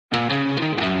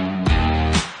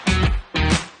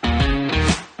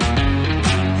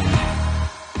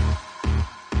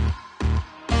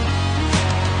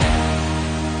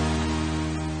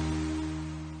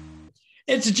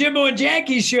It's the Jimbo and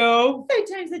Jackie show. 3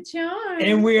 times the charm.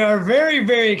 And we are very,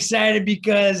 very excited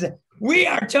because we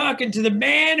are talking to the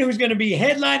man who's going to be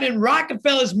headlining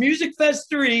Rockefellas Music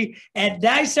Fest 3 at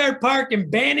Dysart Park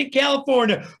in Banning,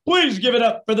 California. Please give it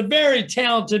up for the very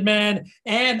talented man,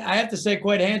 and I have to say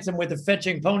quite handsome with a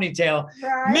fetching ponytail,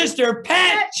 right. Mr.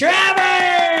 Pat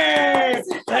Travers!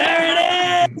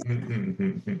 There it is!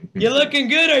 You looking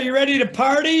good? Are you ready to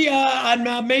party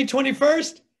on May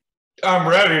 21st? I'm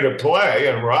ready to play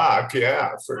and rock,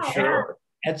 yeah, for sure.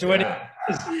 That's what it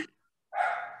is.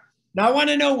 Now, I want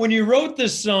to know, when you wrote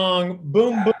this song,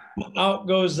 Boom, Boom, Out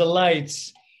Goes the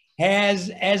Lights, has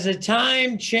the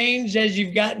time changed as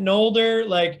you've gotten older?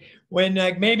 Like,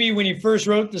 maybe when you first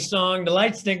wrote the song, the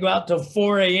lights didn't go out till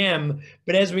 4 a.m.,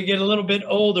 but as we get a little bit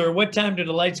older, what time do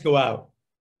the lights go out?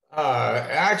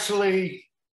 Actually,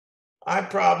 I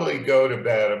probably go to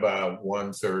bed about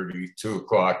 1:30, 2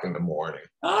 o'clock in the morning.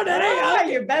 Oh, that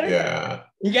ain't you're better. Yeah.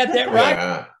 You got that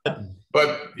right. Yeah.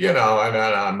 But, you know, and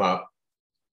then I'm up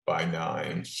by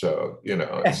 9. So, you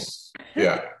know, it's,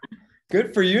 yeah.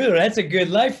 Good for you. That's a good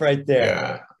life right there.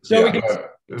 Yeah. So yeah,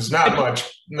 there's not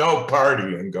no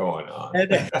partying going on.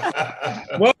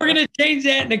 Well, we're going to change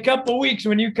that in a couple of weeks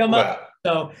when you come up.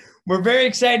 So we're very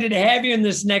excited to have you in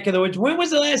this neck of the woods. When was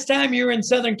the last time you were in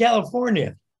Southern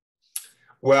California?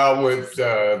 Well, with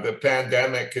the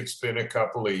pandemic, it's been a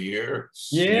couple of years.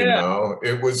 Yeah. You know,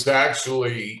 it was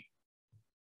actually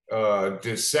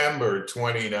December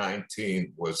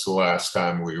 2019 was the last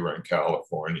time we were in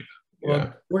California. Well,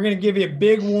 yeah. We're going to give you a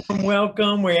big warm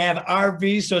welcome. We have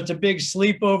RV, so it's a big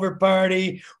sleepover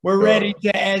party. We're ready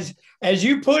to, as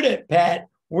you put it, Pat,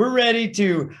 we're ready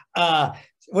to,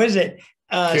 what is it?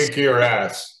 Kick your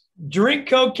ass. Drink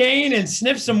cocaine and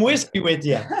sniff some whiskey with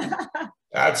you.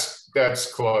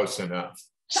 That's close enough.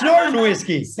 Snorting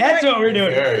whiskey. That's what we're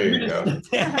doing. There you go.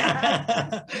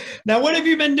 Now, what have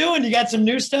you been doing? You got some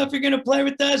new stuff you're going to play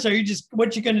with us? Or are you just,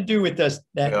 what you going to do with us?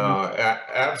 No,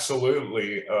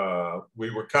 absolutely.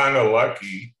 We were kind of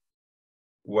lucky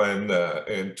when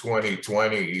in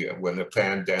 2020, when the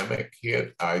pandemic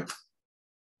hit,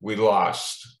 we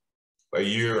lost a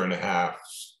year and a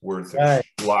half's worth of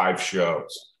live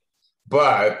shows.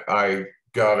 But I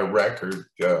got a record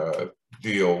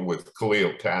deal with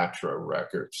Cleopatra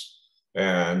Records,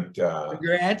 and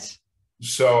congrats.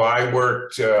 So I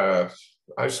worked. I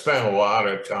spent a lot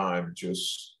of time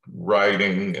just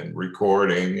writing and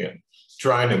recording and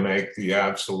trying to make the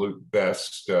absolute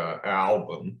best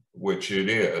album, which it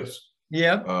is.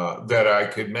 Yep. That I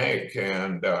could make,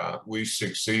 and we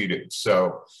succeeded.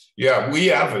 So yeah, we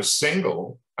have a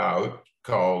single out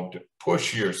called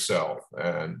 "Push Yourself,"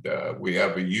 and we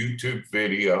have a YouTube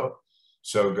video.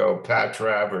 So go Pat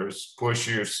Travers, Push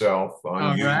Yourself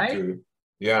on YouTube. Right.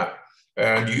 Yeah.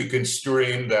 And you can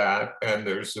stream that. And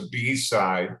there's a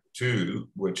B-side too,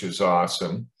 which is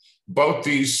awesome. Both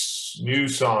these new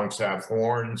songs have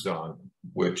horns on them,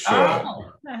 which,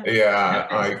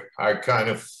 yeah, I kind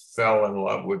of fell in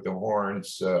love with the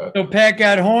horns. So Pat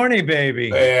got horny,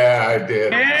 baby. Yeah, I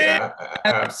did. Yeah,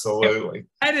 absolutely.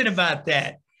 I did about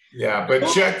that. Yeah, but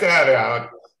check that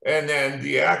out. And then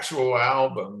the actual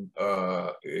album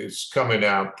is coming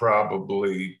out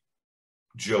probably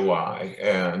July,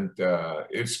 and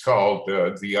it's called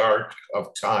The Art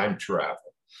of Time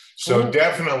Travel. So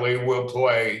definitely we'll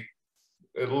play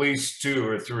at least 2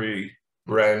 or 3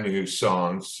 brand new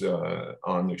songs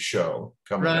on the show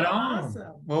coming out.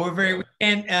 Awesome. Well, we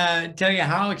can't tell you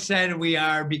how excited we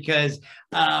are, because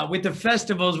with the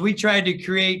festivals, we tried to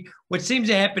create what seems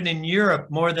to happen in Europe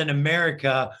more than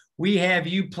America. We have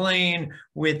you playing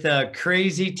with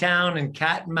Crazy Town and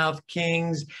Cottonmouth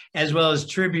Kings, as well as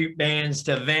tribute bands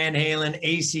to Van Halen,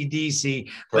 AC/DC.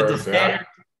 But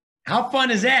how fun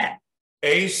is that?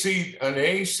 An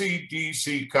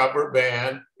AC/DC cover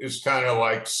band is kind of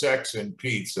like Sex and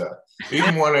Pizza.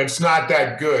 Even when it's not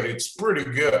that good, it's pretty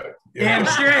good. Damn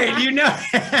straight, you know.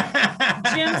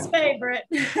 Jim's favorite.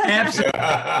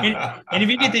 Absolutely. And if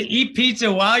you get to eat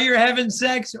pizza while you're having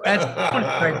sex, that's fun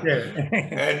right there.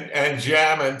 and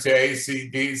jamming to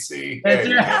AC/DC. That's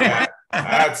right.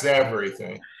 That's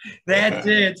everything. That's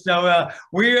it. So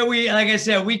we like I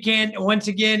said, we can once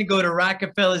again go to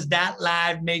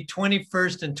Rockefellas.live May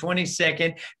 21st and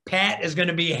 22nd. Pat is going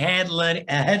to be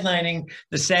headlining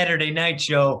the Saturday night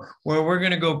show, where we're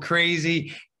going to go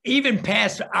crazy, even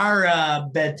past our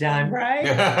bedtime. Right.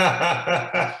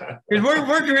 Because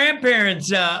we're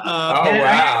grandparents. Oh,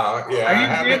 wow. Are you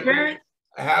a grandparent?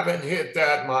 Haven't hit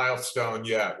that milestone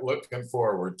yet. Looking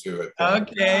forward to it, though.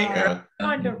 Okay. Yeah.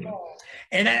 Wonderful.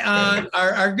 And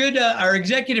our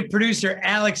executive producer,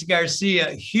 Alex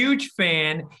Garcia, huge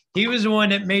fan. He was the one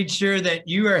that made sure that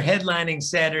you are headlining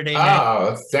Saturday night.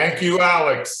 Oh, thank you,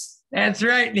 Alex. That's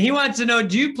right. And he wants to know,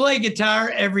 do you play guitar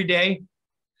every day?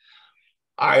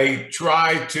 I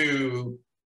try to,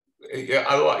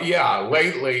 yeah,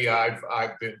 lately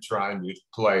I've been trying to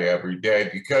play every day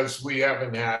because we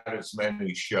haven't had as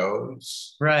many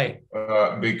shows. Right.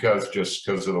 Because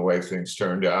of the way things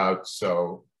turned out.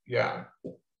 So, yeah.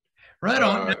 Right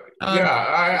on.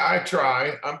 Yeah, I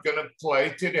try. I'm going to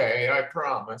play today. I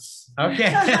promise. Okay.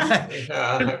 Yeah,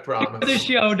 I promise. The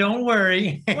show, don't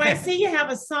worry. Well, I see you have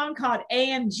a song called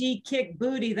AMG Kick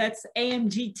Booty. That's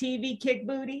AMG TV Kick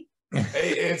Booty.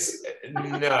 It's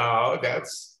no,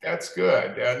 that's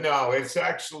good. No, it's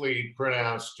actually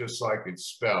pronounced just like it's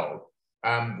spelled.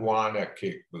 I'm wanna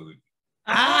kick booty.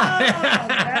 Gotcha.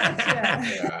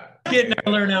 Yeah. Getting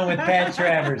to learn on with Pat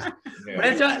Travers. Yeah. But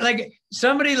it's like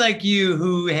somebody like you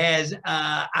who has,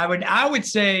 I would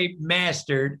say,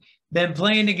 mastered, been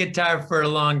playing the guitar for a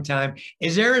long time.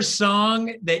 Is there a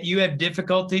song that you have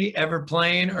difficulty ever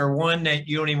playing, or one that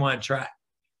you don't even want to try?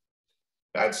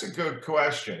 That's a good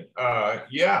question.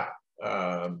 Yeah.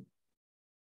 I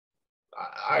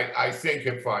think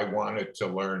if I wanted to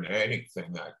learn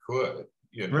anything, I could.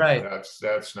 You know, right.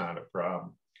 That's not a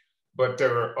problem. But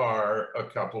there are a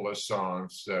couple of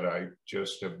songs that I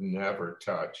just have never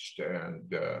touched,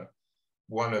 and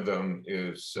one of them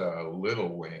is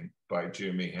Little Wing by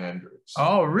Jimi Hendrix.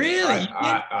 Oh, really?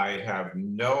 I have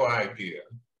no idea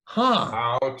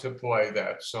how to play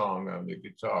that song on the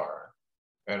guitar,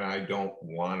 and I don't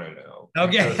want to know.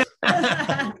 Okay.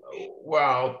 Because,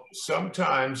 well,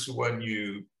 sometimes when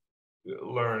you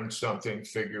learn something,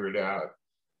 figure it out,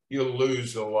 you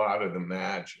lose a lot of the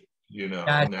magic. You know,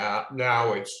 gotcha.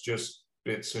 now it's just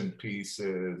bits and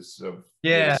pieces of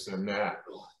yeah. this and that.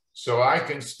 So I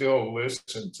can still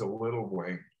listen to Little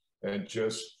Wing and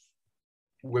just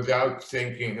without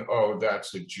thinking, oh,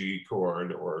 that's a G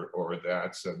chord or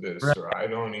that's a this, right. Or I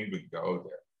don't even go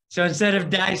there. So instead of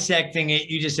dissecting it,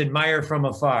 you just admire from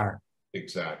afar.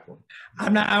 Exactly.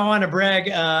 I want to brag.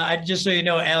 Just so you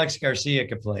know, Alex Garcia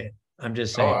could play it. I'm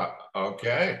just saying. Oh,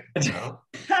 okay. No.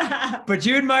 But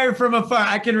you admire from afar.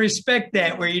 I can respect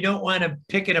that, where you don't want to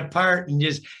pick it apart and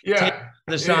just take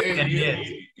the song that it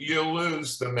is. You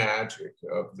lose the magic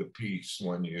of the piece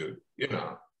when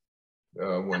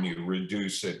when you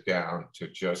reduce it down to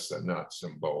just the nuts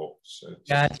and bolts.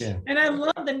 Gotcha. And I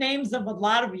love the names of a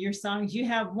lot of your songs. You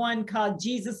have one called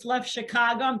Jesus Left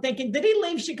Chicago. I'm thinking, did he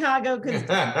leave Chicago?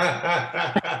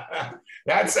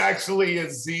 That's actually a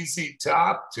ZZ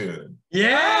Top tune.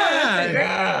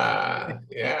 Yeah.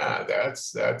 Yeah.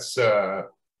 That's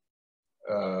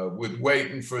with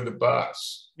Waiting for the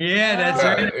Bus. Yeah, that's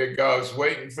right. It goes,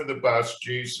 waiting for the bus,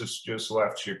 Jesus just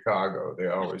left Chicago. They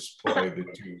always play the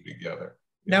two together.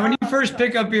 Now, when you first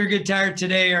pick up your guitar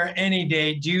today or any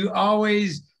day, do you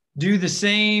always do the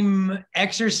same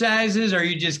exercises, or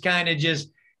you just kind of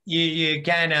you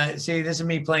kind of see, this is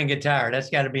me playing guitar? That's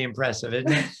got to be impressive,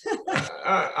 isn't it?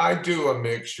 I do a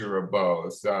mixture of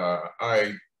both.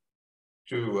 I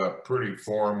do a pretty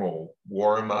formal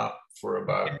warm up for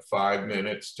about 5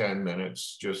 minutes, 10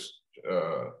 minutes, just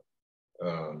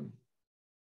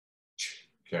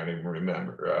can't even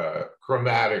remember,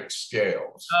 chromatic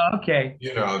scales. Oh, okay.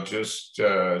 You know, just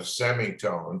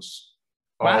semitones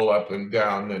all up and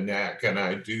down the neck. And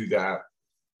I do that,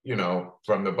 you know,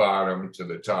 from the bottom to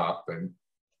the top and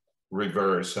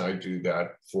reverse. I do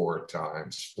that 4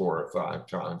 or 5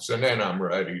 times, and then I'm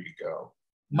ready to go.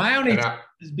 My only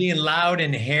is being loud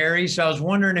and hairy, so I was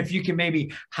wondering if you could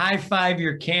maybe high five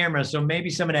your camera, so maybe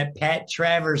some of that Pat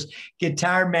Travers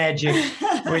guitar magic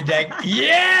with that.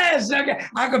 Yes, okay,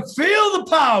 I can feel the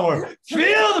power,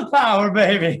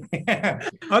 baby.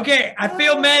 Okay, I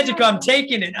feel magical. I'm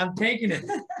taking it.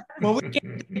 Well, we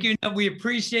can't thank you enough. We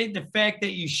appreciate the fact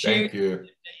that you shared, that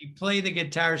you play the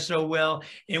guitar so well,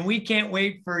 and we can't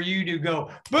wait for you to go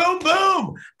boom,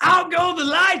 boom, out go the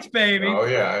lights, baby. Oh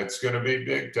yeah, it's going to be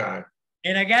big time.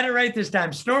 And I got it right this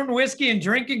time. Snorting whiskey and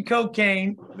drinking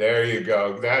cocaine. There you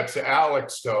go. That's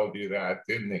Alex told you that,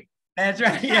 didn't he? That's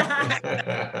right.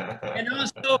 Yeah. And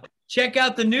also check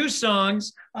out the new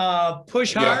songs.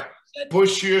 Push Hard.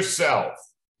 Push Yourself.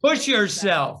 Push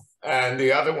Yourself. And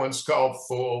the other one's called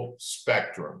Full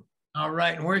Spectrum. All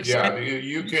right, and we're excited. Yeah,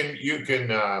 you can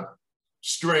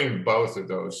stream both of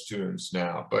those tunes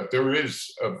now, but there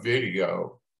is a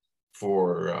video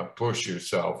for Push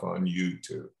Yourself on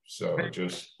YouTube. So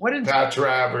just What is Pat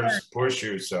Travers, Push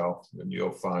Yourself, and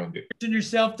you'll find it. pushing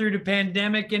yourself through the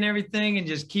pandemic and everything, and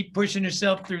just keep pushing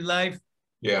yourself through life?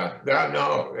 Yeah,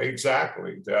 no,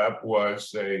 exactly. That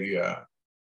was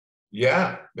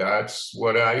yeah, that's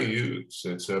what I use.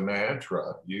 It's a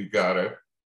mantra. You gotta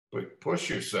push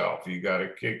yourself. You gotta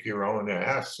kick your own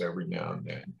ass every now and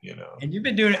then, you know. And you've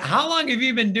been doing it. How long have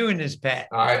you been doing this, Pat?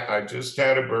 I just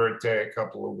had a birthday a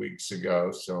couple of weeks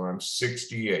ago, so I'm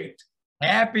 68.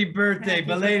 Happy birthday, Happy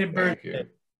belated birthday. birthday.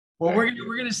 Well, we're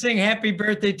gonna sing happy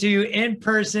birthday to you in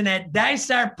person at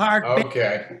Dysart Park.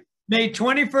 Okay. May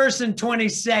 21st and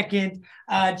 22nd.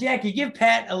 Jackie, give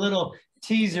Pat a little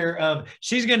teaser of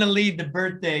she's gonna lead the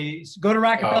birthday. Go to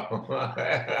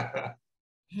Rockefellas. Oh.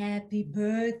 Happy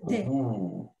birthday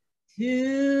Ooh.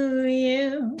 to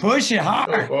you. Push it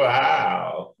hard.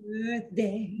 Wow.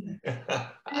 Birthday.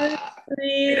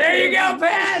 There you go,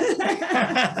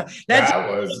 Pat. That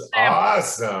was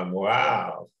awesome.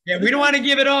 Wow. Yeah, we don't want to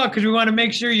give it all because we want to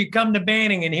make sure you come to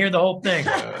Banning and hear the whole thing.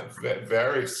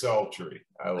 Very sultry.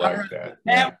 I like that.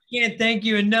 Pat, we can't thank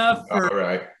you enough for All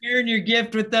right. sharing your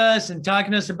gift with us and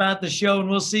talking to us about the show. And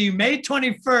we'll see you May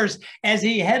 21st as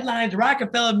he headlines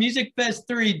Rockefeller Music Fest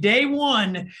 3, day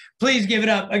 1. Please give it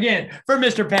up again for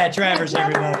Mr. Pat Travers,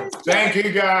 everybody. Thank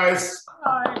you, guys.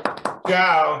 Bye.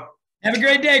 Ciao. Have a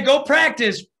great day. Go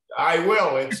practice. I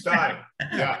will. It's time.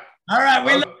 Yeah. All right.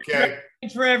 We love you. Okay.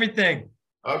 Thanks for everything.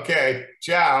 Okay.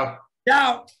 Ciao.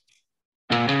 Ciao.